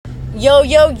Yo!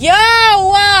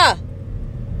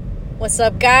 What's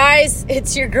up, guys?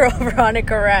 It's your girl,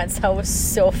 Veronica Rants. That was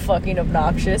so fucking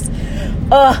obnoxious.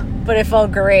 But it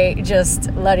felt great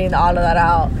just letting all of that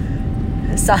out.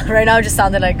 So, right now it just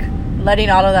sounded like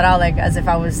letting all of that out, like as if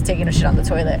I was taking a shit on the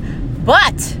toilet.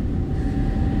 But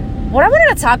what I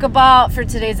wanted to talk about for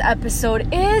today's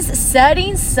episode is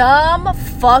setting some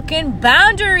fucking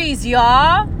boundaries,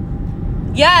 y'all.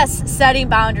 Yes, setting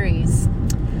boundaries.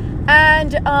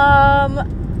 And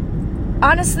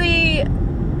honestly,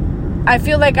 I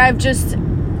feel like I've just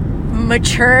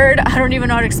matured. I don't even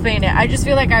know how to explain it. I just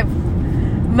feel like I've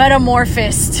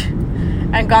metamorphosed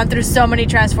and gone through so many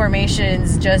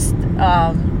transformations just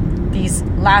these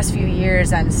last few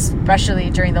years, and especially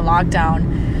during the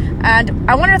lockdown. And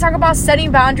I wanted to talk about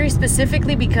setting boundaries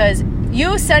specifically because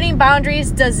you setting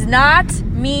boundaries does not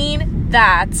mean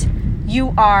that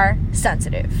you are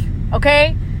sensitive.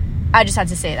 Okay? I just had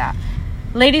to say that.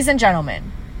 Ladies and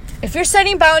gentlemen, if you're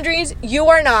setting boundaries, you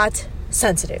are not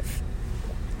sensitive.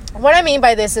 What I mean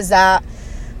by this is that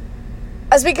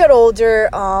as we get older,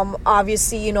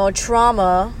 obviously,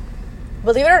 trauma,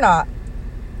 believe it or not,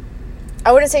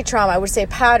 I wouldn't say trauma, I would say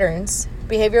patterns,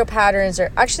 behavioral patterns,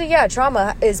 or actually,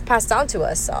 trauma is passed down to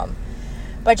us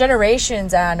by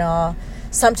generations. And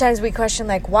sometimes we question,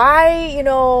 like, why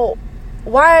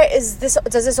does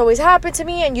this always happen to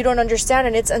me? And you don't understand.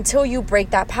 And it's until you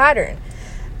break that pattern.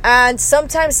 And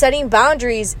sometimes setting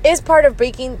boundaries is part of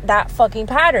breaking that fucking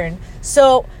pattern.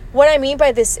 So what I mean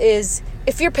by this is,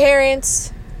 if your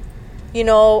parents,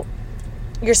 your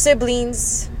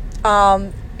siblings,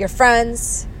 your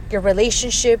friends, your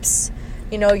relationships,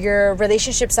 your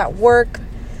relationships at work,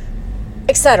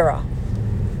 etc.,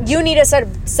 you need to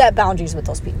set boundaries with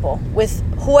those people, with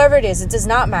whoever it is. It does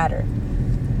not matter.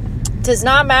 It does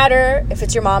not matter if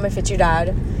it's your mom, if it's your dad,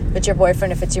 if it's your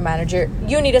boyfriend, if it's your manager.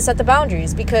 You need to set the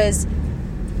boundaries because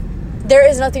there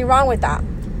is nothing wrong with that.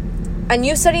 And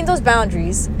you setting those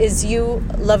boundaries is you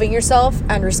loving yourself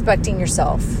and respecting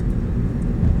yourself.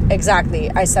 Exactly.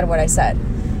 I said what I said.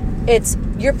 It's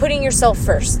you're putting yourself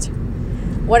first.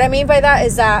 What I mean by that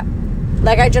is that,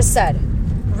 like I just said,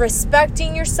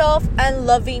 respecting yourself and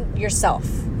loving yourself.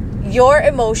 Your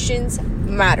emotions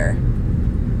matter.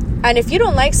 And if you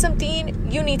don't like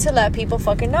something, you need to let people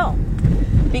fucking know.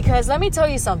 Because let me tell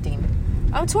you something.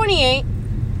 I'm 28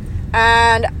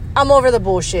 and I'm over the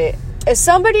bullshit. If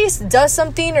somebody does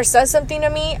something or says something to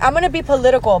me, I'm going to be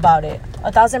political about it.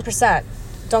 1,000%.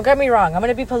 Don't get me wrong. I'm going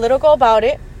to be political about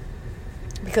it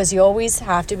because you always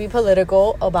have to be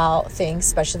political about things,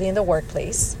 especially in the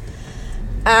workplace.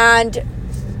 And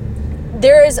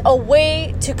there is a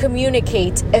way to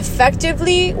communicate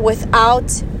effectively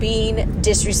without being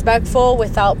disrespectful,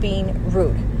 without being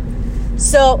rude.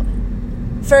 So,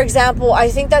 for example, I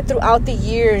think that throughout the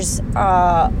years,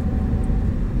 now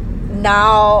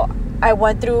I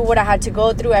went through what I had to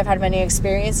go through. I've had many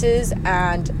experiences,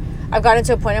 and I've gotten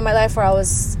to a point in my life where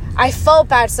I felt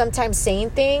bad sometimes saying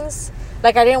things.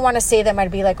 Like, I didn't want to say them.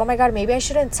 I'd be like, oh my God, maybe I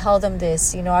shouldn't tell them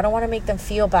this. I don't want to make them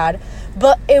feel bad.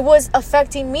 But it was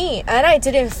affecting me, and I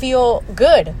didn't feel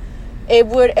good. It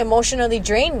would emotionally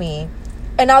drain me.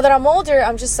 And now that I'm older,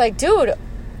 I'm just like, dude,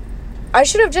 I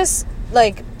should have just,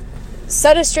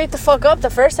 said it straight the fuck up the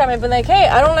first time. I've been like, hey,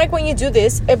 I don't like when you do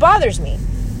this. It bothers me.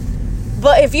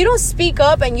 But if you don't speak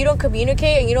up and you don't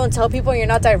communicate and you don't tell people and you're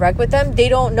not direct with them, they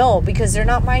don't know because they're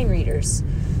not mind readers.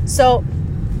 So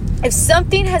if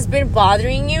something has been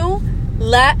bothering you,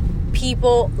 let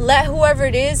whoever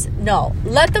it is know.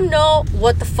 Let them know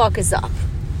what the fuck is up.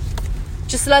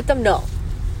 Just let them know.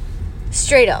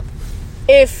 Straight up.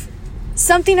 If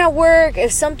something at work,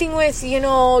 if something with,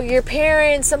 your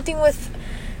parents, something with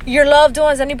your loved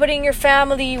ones, anybody in your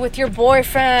family, with your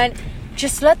boyfriend,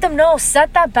 just let them know.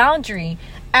 Set that boundary.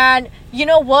 And you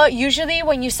know what? Usually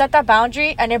when you set that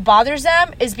boundary and it bothers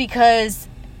them is because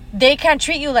they can't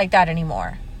treat you like that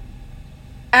anymore.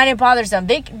 And it bothers them.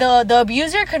 The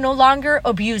abuser can no longer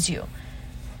abuse you.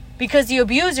 Because the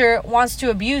abuser wants to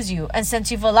abuse you. And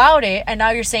since you've allowed it, and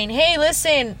now you're saying, hey,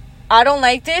 listen, I don't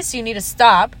like this. You need to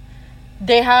stop.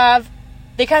 They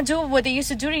can't do what they used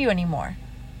to do to you anymore.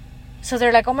 So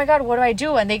they're like, oh my God, what do I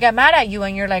do? And they get mad at you.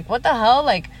 And you're like, what the hell?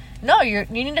 No, you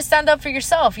need to stand up for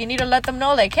yourself. You need to let them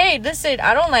know, hey, listen,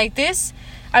 I don't like this.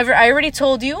 I already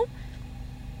told you.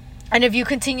 And if you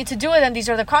continue to do it, then these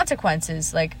are the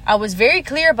consequences. I was very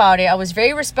clear about it. I was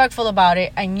very respectful about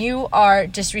it. And you are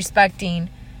disrespecting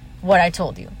what I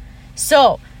told you.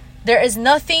 So there is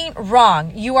nothing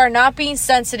wrong. You are not being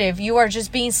sensitive. You are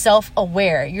just being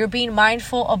self-aware. You're being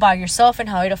mindful about yourself and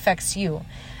how it affects you.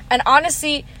 And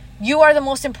honestly, you are the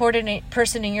most important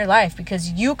person in your life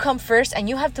because you come first and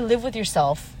you have to live with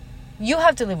yourself You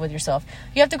have to live with yourself.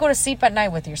 You have to go to sleep at night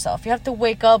with yourself. You have to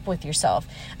wake up with yourself.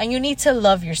 And you need to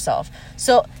love yourself.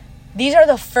 So these are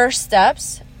the first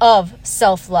steps of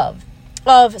self-love,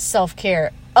 of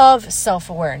self-care, of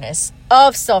self-awareness,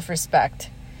 of self-respect.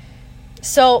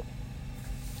 So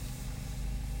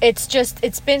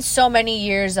it's been so many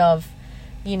years of,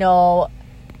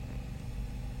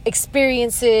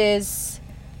 experiences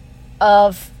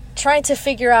of trying to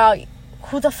figure out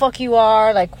who the fuck you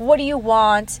are, like, what do you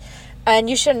want? And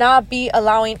you should not be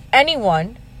allowing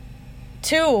anyone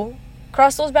to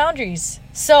cross those boundaries.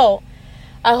 So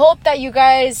I hope that you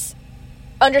guys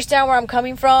understand where I'm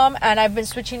coming from. And I've been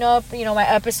switching up, my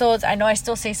episodes. I know I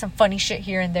still say some funny shit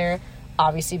here and there,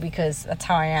 obviously, because that's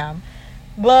how I am.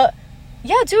 But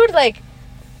yeah, dude, I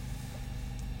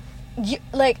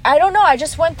don't know.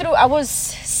 I was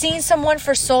seeing someone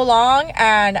for so long,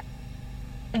 and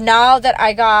now that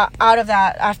I got out of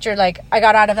that, after I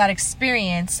got out of that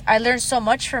experience, I learned so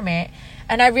much from it.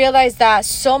 And I realized that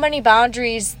so many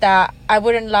boundaries that I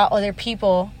wouldn't allow other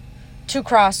people to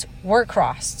cross were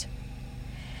crossed.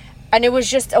 And it was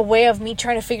just a way of me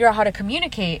trying to figure out how to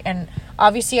communicate. And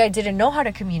obviously I didn't know how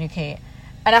to communicate.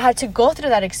 And I had to go through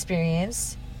that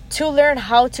experience to learn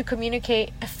how to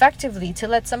communicate effectively, to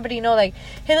let somebody know, hey,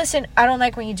 listen, I don't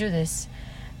like when you do this.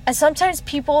 And sometimes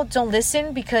people don't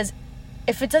listen because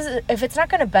if it's not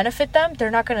going to benefit them,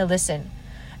 they're not going to listen.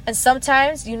 And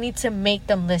sometimes you need to make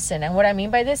them listen. And what I mean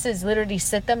by this is literally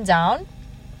sit them down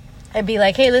and be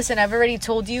like, hey, listen, I've already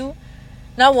told you,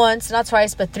 not once, not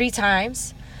twice, but 3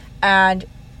 times. And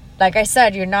like I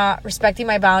said, you're not respecting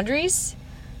my boundaries.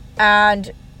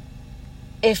 And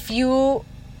if you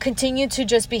continue to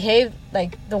just behave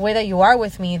like the way that you are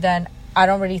with me, then I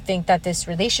don't really think that this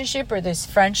relationship or this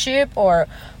friendship or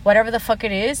whatever the fuck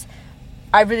it is,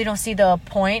 I really don't see the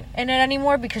point in it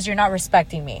anymore, because you're not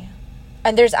respecting me.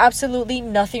 And there's absolutely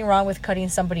nothing wrong with cutting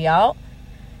somebody out.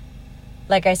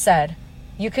 Like I said,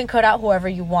 you can cut out whoever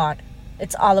you want.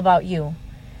 It's all about you.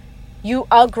 You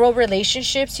outgrow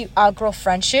relationships, you outgrow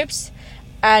friendships.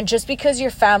 And just because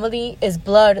your family is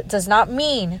blood does not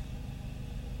mean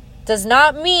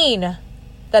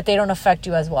that they don't affect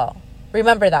you as well.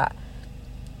 Remember that.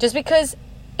 Just because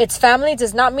it's family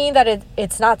does not mean that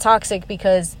it's not toxic,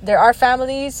 because there are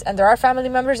families and there are family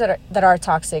members that are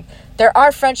toxic. There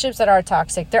are friendships that are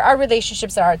toxic. There are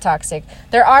relationships that are toxic.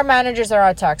 There are managers that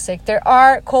are toxic. There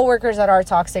are coworkers that are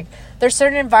toxic. There's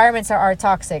certain environments that are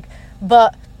toxic.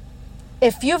 But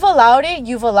if you've allowed it,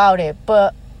 you've allowed it.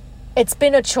 But it's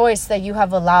been a choice that you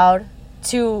have allowed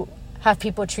to have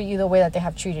people treat you the way that they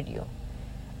have treated you.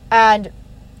 And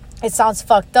it sounds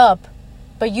fucked up,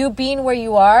 but you being where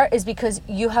you are is because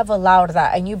you have allowed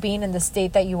that. And you being in the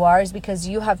state that you are is because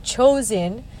you have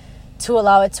chosen to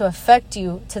allow it to affect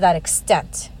you to that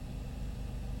extent.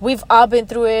 We've all been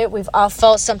through it. We've all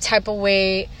felt some type of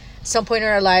way, some point in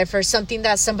our life, or something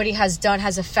that somebody has done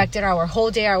has affected our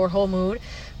whole day, our whole mood.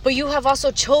 But you have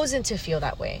also chosen to feel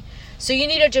that way. So you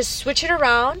need to just switch it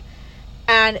around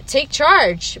and take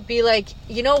charge. Be like,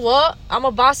 you know what? I'm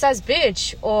a boss ass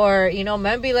bitch. Or,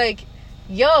 men be like,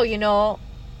 yo,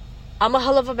 I'm a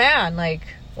hell of a man. Like,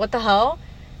 what the hell?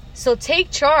 So take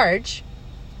charge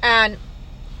and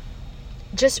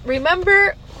just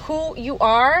remember who you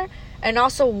are, and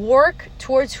also work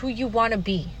towards who you want to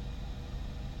be.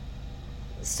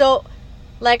 So,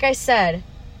 like I said,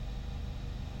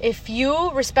 if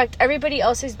you respect everybody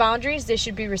else's boundaries, they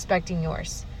should be respecting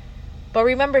yours. But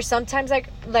remember, sometimes I'm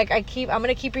going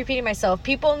to keep repeating myself.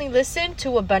 People only listen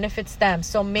to what benefits them.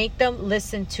 So make them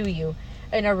listen to you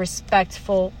in a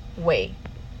respectful way.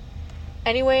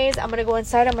 Anyways, I'm going to go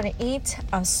inside. I'm going to eat.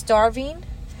 I'm starving.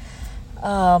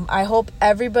 I hope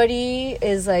everybody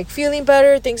is feeling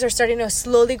better. Things are starting to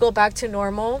slowly go back to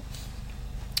normal.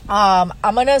 I'm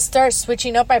going to start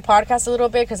switching up my podcast a little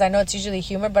bit, because I know it's usually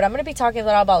humor, but I'm going to be talking a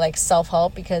little about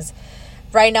self-help, because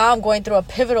right now I'm going through a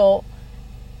pivotal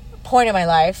point in my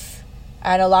life,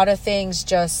 and a lot of things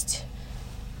just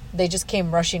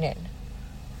came rushing in.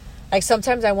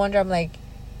 Sometimes I wonder, I'm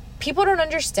people don't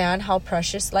understand how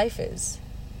precious life is,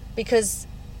 because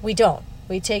we don't.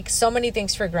 We take so many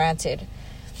things for granted.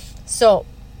 So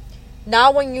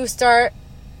now when you start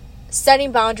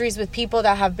setting boundaries with people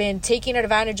that have been taking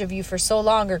advantage of you for so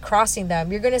long, or crossing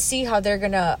them, you're going to see how they're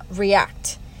going to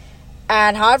react.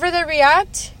 And however they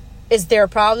react is their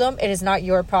problem. It is not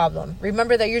your problem.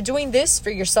 Remember that you're doing this for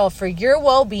yourself, for your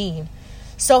well-being.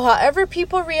 So however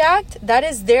people react, that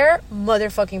is their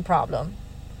motherfucking problem.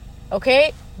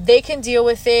 Okay? They can deal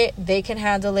with it, they can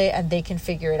handle it, and they can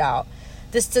figure it out.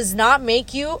 This does not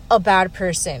make you a bad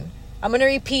person. I'm going to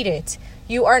repeat it.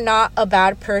 You are not a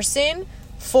bad person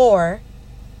for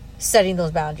setting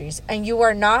those boundaries, and you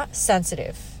are not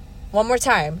sensitive. One more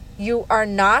time, you are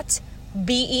not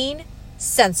being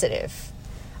sensitive.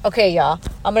 Okay, y'all,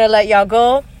 I'm gonna let y'all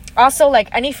go. Also, like,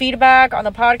 any feedback on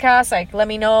the podcast, like, let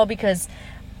me know, because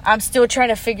I'm still trying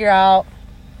to figure out.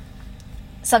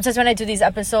 Sometimes when I do these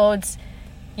episodes,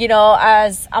 you know,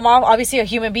 as I'm obviously a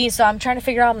human being, so I'm trying to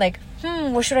figure out, I'm like,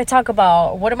 what should I talk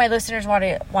about? What do my listeners want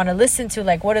to listen to?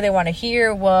 Like, what do they want to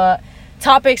hear? What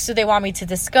topics do they want me to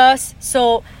discuss?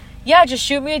 So yeah, just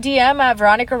shoot me a DM at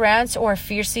Veronica Rants or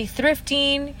Fiercely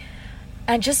Thrifting,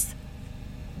 and just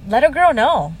let a girl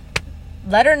know.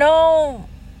 Let her know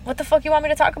what the fuck you want me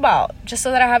to talk about, just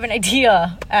so that I have an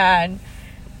idea and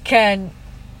can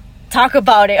talk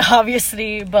about it,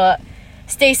 obviously. But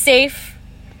stay safe.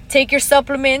 Take your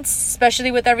supplements,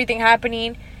 especially with everything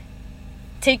happening.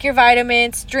 Take your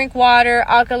vitamins, drink water,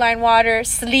 alkaline water,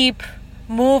 sleep,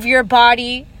 move your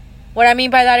body. What I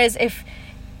mean by that is, if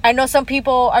I know some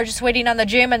people are just waiting on the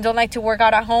gym and don't like to work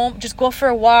out at home, just go for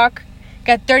a walk.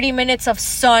 Get 30 minutes of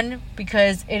sun,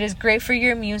 because it is great for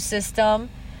your immune system.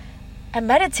 And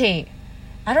meditate.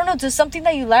 I don't know, do something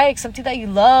that you like, something that you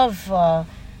love.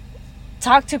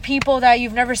 Talk to people that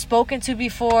you've never spoken to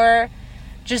before.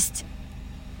 Just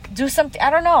do something, I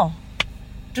don't know.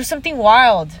 Do something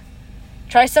wild.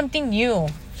 Try something new.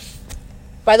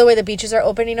 By the way, the beaches are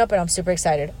opening up and I'm super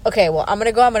excited. Okay, well, I'm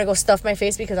gonna go stuff my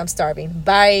face because I'm starving.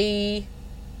 Bye.